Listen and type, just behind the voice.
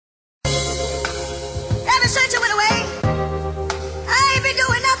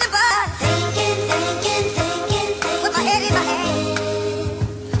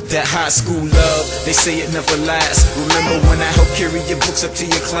That high school love, they say it never lasts. Remember when I helped carry your books up to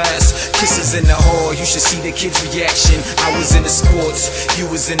your class? Kisses in the hall, you should see the kids' reaction. I was in the sports,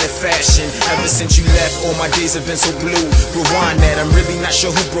 you was in the fashion. Ever since you left, all my days have been so blue. Rewind that, I'm really not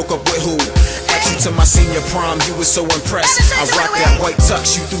sure who broke up with who. Asked you to my senior prom, you was so impressed. I rocked that white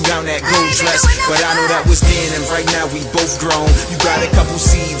tux, you threw down that gold dress. But I know that was then, and right now we both grown. You got a couple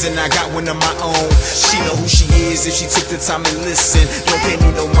seeds, and I got one of my own. She know who she is if she took the time to listen. Don't pay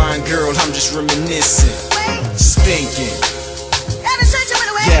me no mind, girl, I'm just reminiscing. Stinking.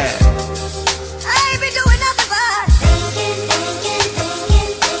 Yeah. I ain't been doing nothing but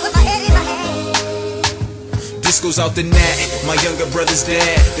with my head in my hand. This goes out the net, my younger brother's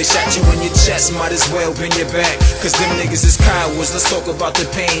dad. They shot you in your chest, might as well bend your back. Cause them niggas is cowards. Let's talk about the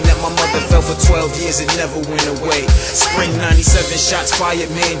pain that my mother felt for 12 years, it never went away. Spring 97, shots fired,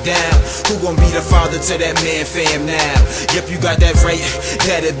 man down. Who gon' be the father to that man fam now? Yep, you got that right,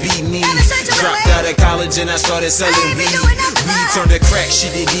 that'd be me. Dropped out of college and I started selling weed. Weed turned to crack,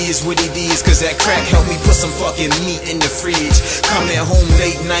 shit it is what it is. Cause that crack helped me put some fucking meat in the fridge. Coming home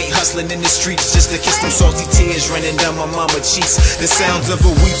late night, hustling in the streets just to kiss them salty tears running down my mama's cheeks. The sounds of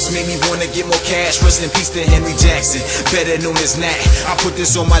her weeps made me wanna get more cash. Rest in peace to Henry Jackson, better known as Nat. I put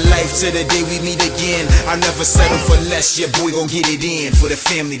this on my life till the day we meet again. I never settle for less, your boy gon' get it in. For the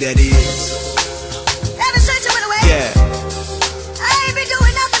family that is. Ever since you went away, Yeah. I ain't been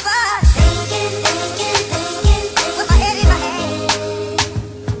doing nothing but with my head in my hand.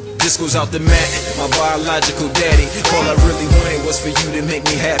 This goes out to Matt, my biological daddy. All I really wanted was for you to make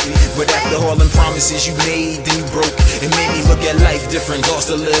me happy. But after all them promises you made, then you broke. It made me look at life different, lost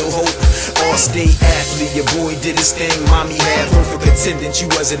a little hope. All-state athlete, your boy did his thing. Mommy had perfect attendance, you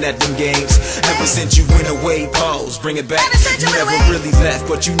wasn't at them games. Ever since you went away, pause, bring it back. You never really left,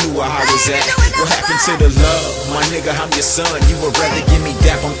 but you knew where I was at. What happened to the love? My nigga, I'm your son. You would rather give me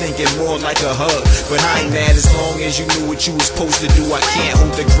dap, I'm thinking more like a hug. But I ain't mad as long as you knew what you was supposed to do. I can't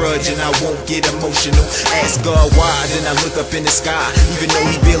hold the grudge and I won't get emotional. Ask God why, then I look up in the sky. Even though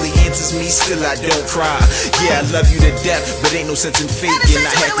he barely answers me, still I don't cry. Yeah, I love you to death, but ain't no sense in faking.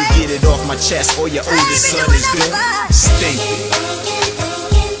 I had to get it off my chest, or your oldest son is doing stinking.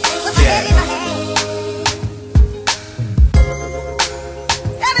 With my head in my